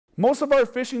Most of our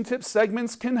fishing tips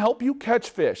segments can help you catch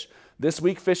fish. This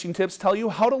week, fishing tips tell you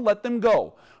how to let them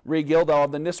go. Ray Gildow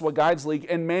of the Nisswa Guides League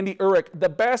and Mandy Urich, the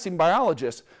bassing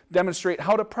biologist, demonstrate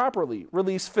how to properly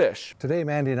release fish. Today,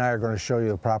 Mandy and I are going to show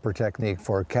you a proper technique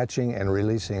for catching and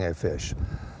releasing a fish.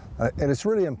 And it's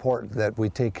really important that we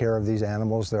take care of these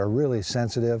animals. They're really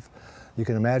sensitive. You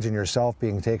can imagine yourself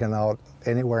being taken out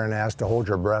anywhere and asked to hold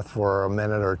your breath for a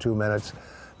minute or 2 minutes.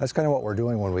 That's kind of what we're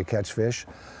doing when we catch fish.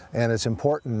 And it's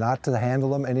important not to handle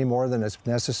them any more than it's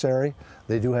necessary.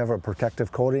 They do have a protective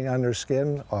coating on their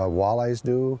skin. Walleyes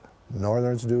do,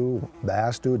 northerns do,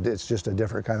 bass do. It's just a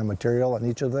different kind of material on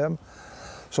each of them.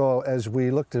 So as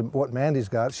we looked at what Mandy's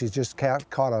got, she's just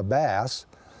caught a bass,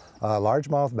 a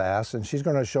largemouth bass, and she's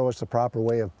going to show us the proper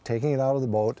way of taking it out of the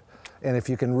boat. And if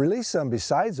you can release them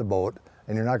besides the boat,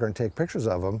 and you're not going to take pictures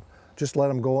of them, just let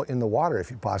them go in the water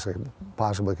if you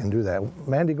possibly can do that.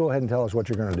 Mandy, go ahead and tell us what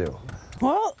you're going to do.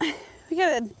 Well, we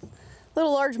got a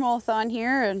little largemouth on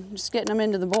here and just getting him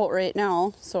into the boat right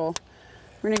now. So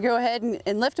we're going to go ahead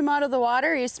and lift him out of the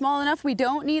water. He's small enough we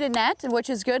don't need a net, which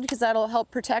is good because that'll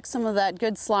help protect some of that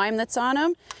good slime that's on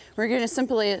him. We're going to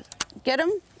simply get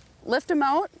him, lift him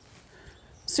out.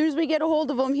 As soon as we get a hold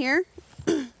of him here,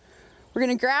 we're going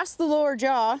to grasp the lower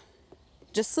jaw,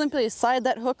 just simply slide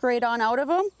that hook right on out of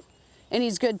him, and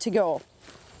he's good to go.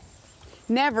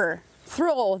 Never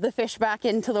throw the fish back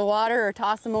into the water or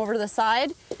toss them over to the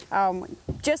side.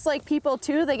 Just like people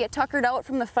too, they get tuckered out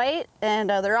from the fight and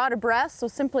they're out of breath, so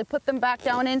simply put them back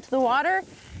down into the water,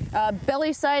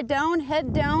 belly side down,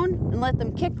 head down, and let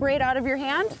them kick right out of your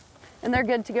hand, and they're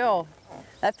good to go.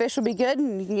 That fish will be good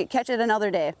and you can catch it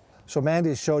another day. So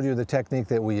Mandy showed you the technique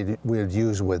that we would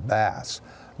use with bass.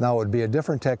 Now it would be a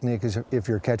different technique if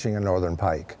you're catching a northern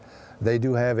pike. They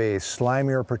do have a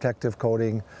slimier protective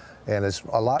coating, and it's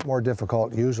a lot more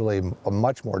difficult, usually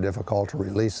much more difficult to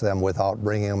release them without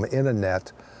bringing them in a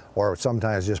net or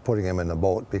sometimes just putting them in the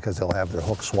boat because they'll have their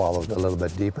hook swallowed a little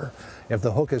bit deeper. If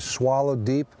the hook is swallowed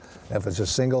deep, if it's a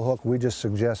single hook, we just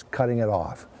suggest cutting it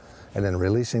off and then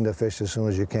releasing the fish as soon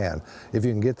as you can. If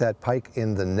you can get that pike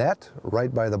in the net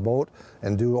right by the boat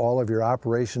and do all of your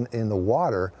operation in the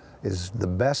water, is the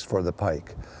best for the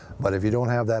pike. But if you don't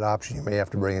have that option, you may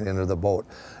have to bring it into the boat.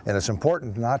 And it's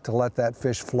important not to let that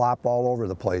fish flop all over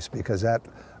the place because that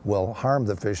will harm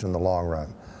the fish in the long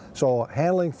run. So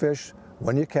handling fish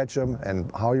when you catch them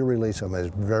and how you release them is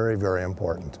very, very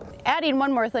important. Adding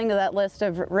one more thing to that list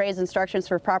of Ray's instructions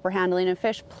for proper handling of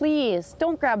fish, please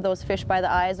don't grab those fish by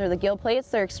the eyes or the gill plates.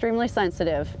 They're extremely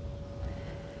sensitive.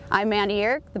 I'm Mandy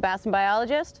Urich, the bass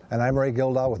biologist. And I'm Ray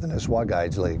Gildow with the Nisswa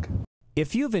Guides League.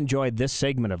 If you've enjoyed this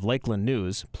segment of Lakeland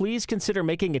News, please consider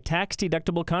making a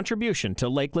tax-deductible contribution to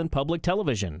Lakeland Public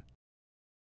Television.